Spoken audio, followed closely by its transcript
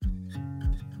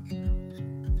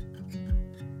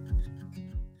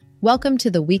Welcome to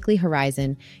the Weekly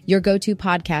Horizon, your go-to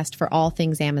podcast for all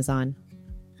things Amazon.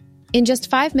 In just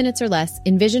 5 minutes or less,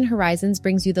 Envision Horizons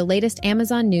brings you the latest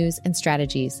Amazon news and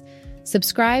strategies.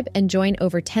 Subscribe and join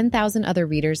over 10,000 other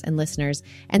readers and listeners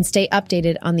and stay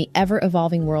updated on the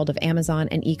ever-evolving world of Amazon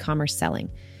and e-commerce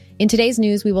selling. In today's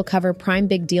news, we will cover Prime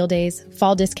Big Deal Days,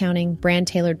 fall discounting,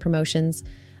 brand-tailored promotions,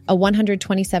 a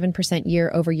 127%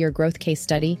 year-over-year growth case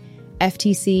study,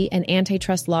 FTC and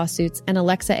antitrust lawsuits, and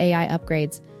Alexa AI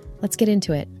upgrades. Let's get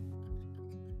into it.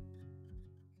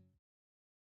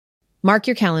 Mark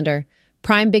your calendar.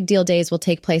 Prime Big Deal Days will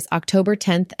take place October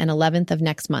 10th and 11th of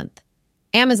next month.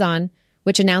 Amazon,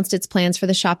 which announced its plans for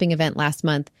the shopping event last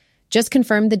month, just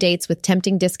confirmed the dates with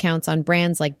tempting discounts on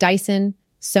brands like Dyson,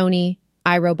 Sony,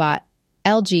 iRobot,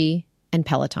 LG, and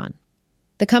Peloton.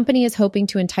 The company is hoping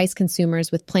to entice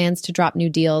consumers with plans to drop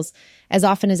new deals as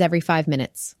often as every 5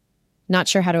 minutes. Not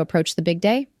sure how to approach the big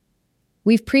day?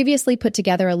 We've previously put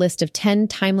together a list of 10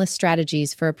 timeless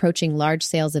strategies for approaching large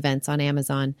sales events on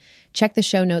Amazon. Check the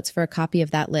show notes for a copy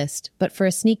of that list, but for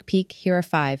a sneak peek, here are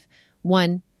 5.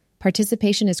 1.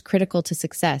 Participation is critical to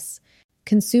success.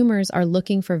 Consumers are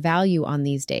looking for value on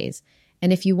these days,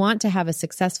 and if you want to have a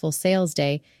successful sales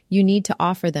day, you need to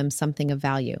offer them something of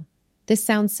value. This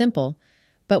sounds simple,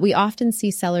 but we often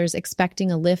see sellers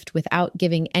expecting a lift without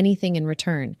giving anything in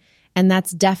return, and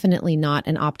that's definitely not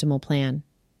an optimal plan.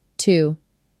 2.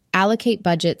 Allocate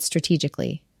budgets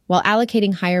strategically. While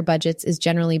allocating higher budgets is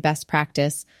generally best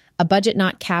practice, a budget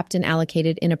not capped and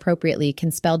allocated inappropriately can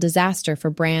spell disaster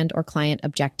for brand or client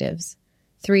objectives.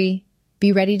 3.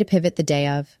 Be ready to pivot the day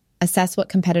of. Assess what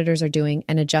competitors are doing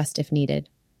and adjust if needed.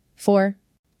 4.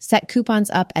 Set coupons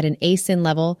up at an ASIN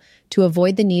level to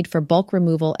avoid the need for bulk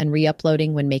removal and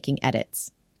re-uploading when making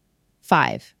edits.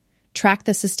 5. Track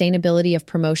the sustainability of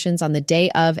promotions on the day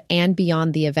of and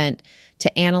beyond the event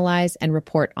to analyze and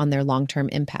report on their long-term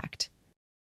impact.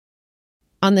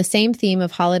 On the same theme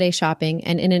of holiday shopping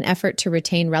and in an effort to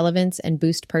retain relevance and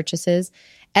boost purchases,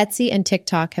 Etsy and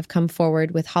TikTok have come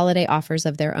forward with holiday offers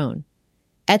of their own.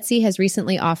 Etsy has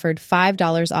recently offered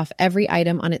 $5 off every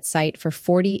item on its site for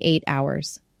 48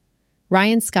 hours.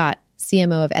 Ryan Scott,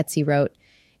 CMO of Etsy, wrote,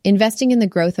 "Investing in the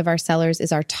growth of our sellers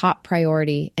is our top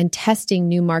priority, and testing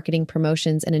new marketing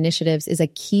promotions and initiatives is a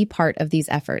key part of these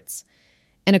efforts."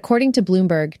 And according to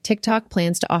Bloomberg, TikTok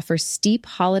plans to offer steep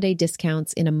holiday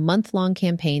discounts in a month-long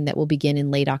campaign that will begin in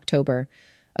late October,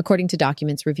 according to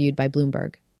documents reviewed by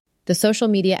Bloomberg. The social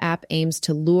media app aims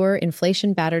to lure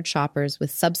inflation-battered shoppers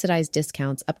with subsidized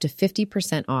discounts up to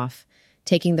 50% off,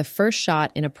 taking the first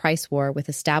shot in a price war with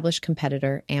established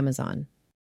competitor Amazon.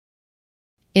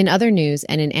 In other news,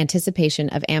 and in anticipation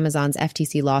of Amazon's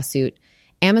FTC lawsuit,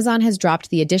 Amazon has dropped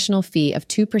the additional fee of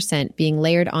 2% being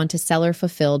layered onto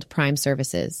seller-fulfilled Prime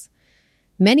services.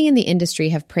 Many in the industry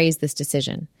have praised this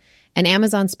decision. An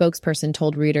Amazon spokesperson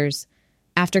told readers,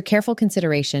 "After careful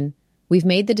consideration, we've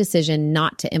made the decision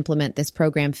not to implement this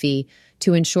program fee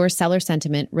to ensure seller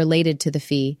sentiment related to the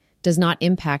fee does not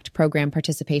impact program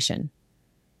participation."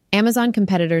 Amazon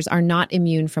competitors are not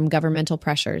immune from governmental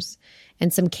pressures,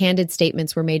 and some candid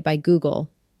statements were made by Google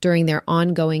during their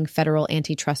ongoing federal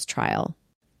antitrust trial.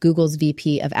 Google's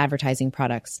VP of Advertising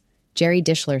Products, Jerry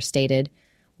Dishler, stated,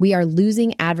 "We are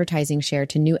losing advertising share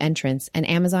to new entrants, and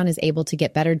Amazon is able to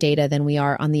get better data than we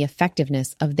are on the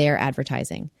effectiveness of their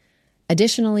advertising.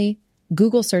 Additionally,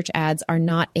 Google search ads are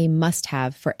not a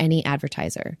must-have for any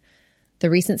advertiser." The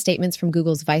recent statements from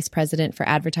Google's vice president for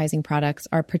advertising products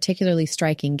are particularly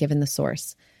striking given the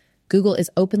source. Google is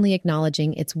openly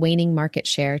acknowledging its waning market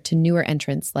share to newer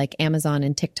entrants like Amazon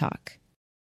and TikTok.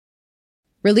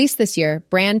 Released this year,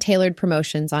 brand-tailored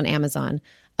promotions on Amazon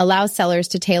allows sellers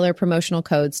to tailor promotional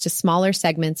codes to smaller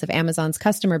segments of Amazon's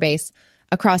customer base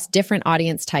across different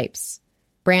audience types: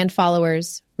 brand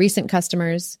followers, recent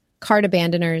customers, cart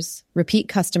abandoners, repeat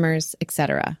customers,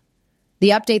 etc. The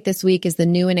update this week is the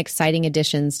new and exciting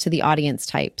additions to the audience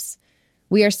types.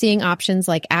 We are seeing options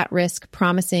like at-risk,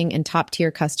 promising, and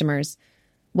top-tier customers.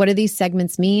 What do these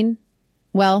segments mean?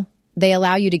 Well, they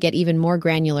allow you to get even more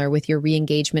granular with your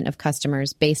re-engagement of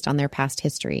customers based on their past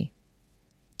history.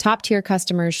 Top-tier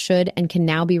customers should and can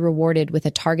now be rewarded with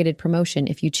a targeted promotion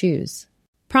if you choose.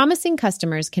 Promising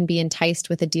customers can be enticed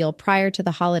with a deal prior to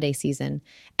the holiday season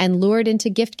and lured into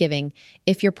gift-giving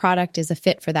if your product is a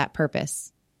fit for that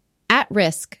purpose. At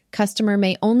risk, customer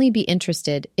may only be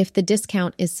interested if the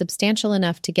discount is substantial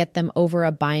enough to get them over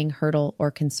a buying hurdle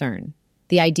or concern.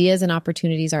 The ideas and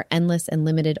opportunities are endless and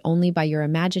limited only by your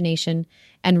imagination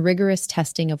and rigorous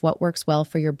testing of what works well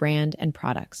for your brand and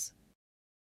products.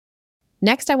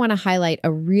 Next, I want to highlight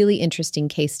a really interesting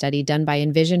case study done by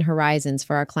Envision Horizons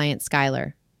for our client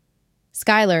Skylar.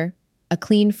 Skylar, a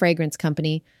clean fragrance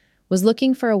company, was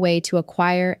looking for a way to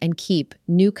acquire and keep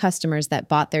new customers that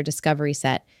bought their discovery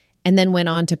set and then went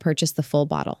on to purchase the full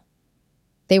bottle.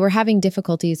 They were having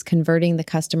difficulties converting the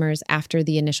customers after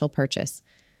the initial purchase.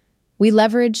 We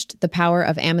leveraged the power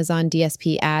of Amazon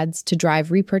DSP ads to drive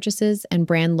repurchases and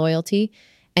brand loyalty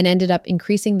and ended up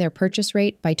increasing their purchase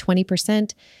rate by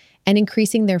 20% and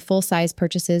increasing their full-size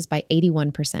purchases by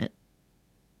 81%.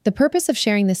 The purpose of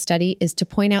sharing this study is to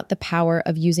point out the power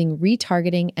of using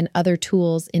retargeting and other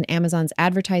tools in Amazon's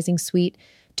advertising suite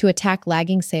to attack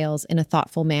lagging sales in a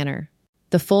thoughtful manner.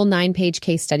 The full 9-page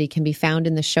case study can be found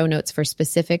in the show notes for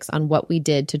specifics on what we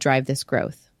did to drive this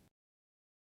growth.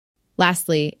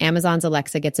 Lastly, Amazon's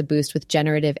Alexa gets a boost with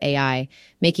generative AI,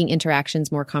 making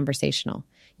interactions more conversational.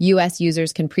 US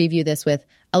users can preview this with,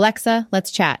 "Alexa,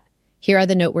 let's chat. Here are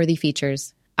the noteworthy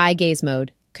features. Eye gaze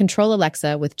mode. Control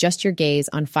Alexa with just your gaze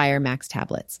on Fire Max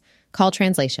tablets. Call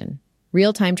translation.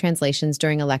 Real-time translations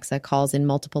during Alexa calls in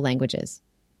multiple languages.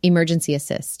 Emergency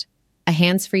assist. A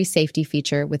hands-free safety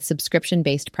feature with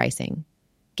subscription-based pricing.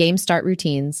 Game start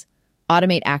routines.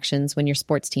 Automate actions when your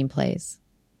sports team plays.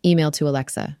 Email to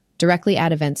Alexa. Directly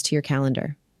add events to your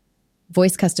calendar.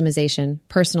 Voice customization.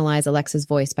 Personalize Alexa's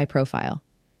voice by profile.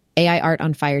 AI art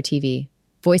on Fire TV.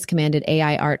 Voice-commanded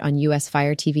AI art on US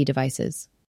Fire TV devices."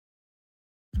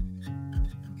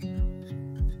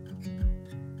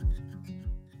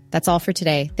 That's all for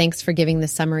today. Thanks for giving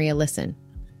this summary a listen.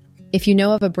 If you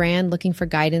know of a brand looking for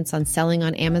guidance on selling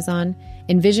on Amazon,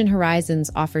 Envision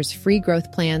Horizons offers free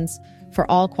growth plans for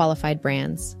all qualified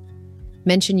brands.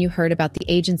 Mention you heard about the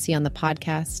agency on the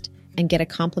podcast and get a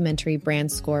complimentary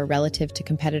brand score relative to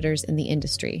competitors in the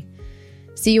industry.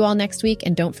 See you all next week,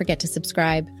 and don't forget to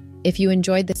subscribe. If you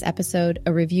enjoyed this episode,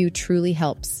 a review truly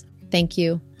helps. Thank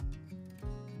you.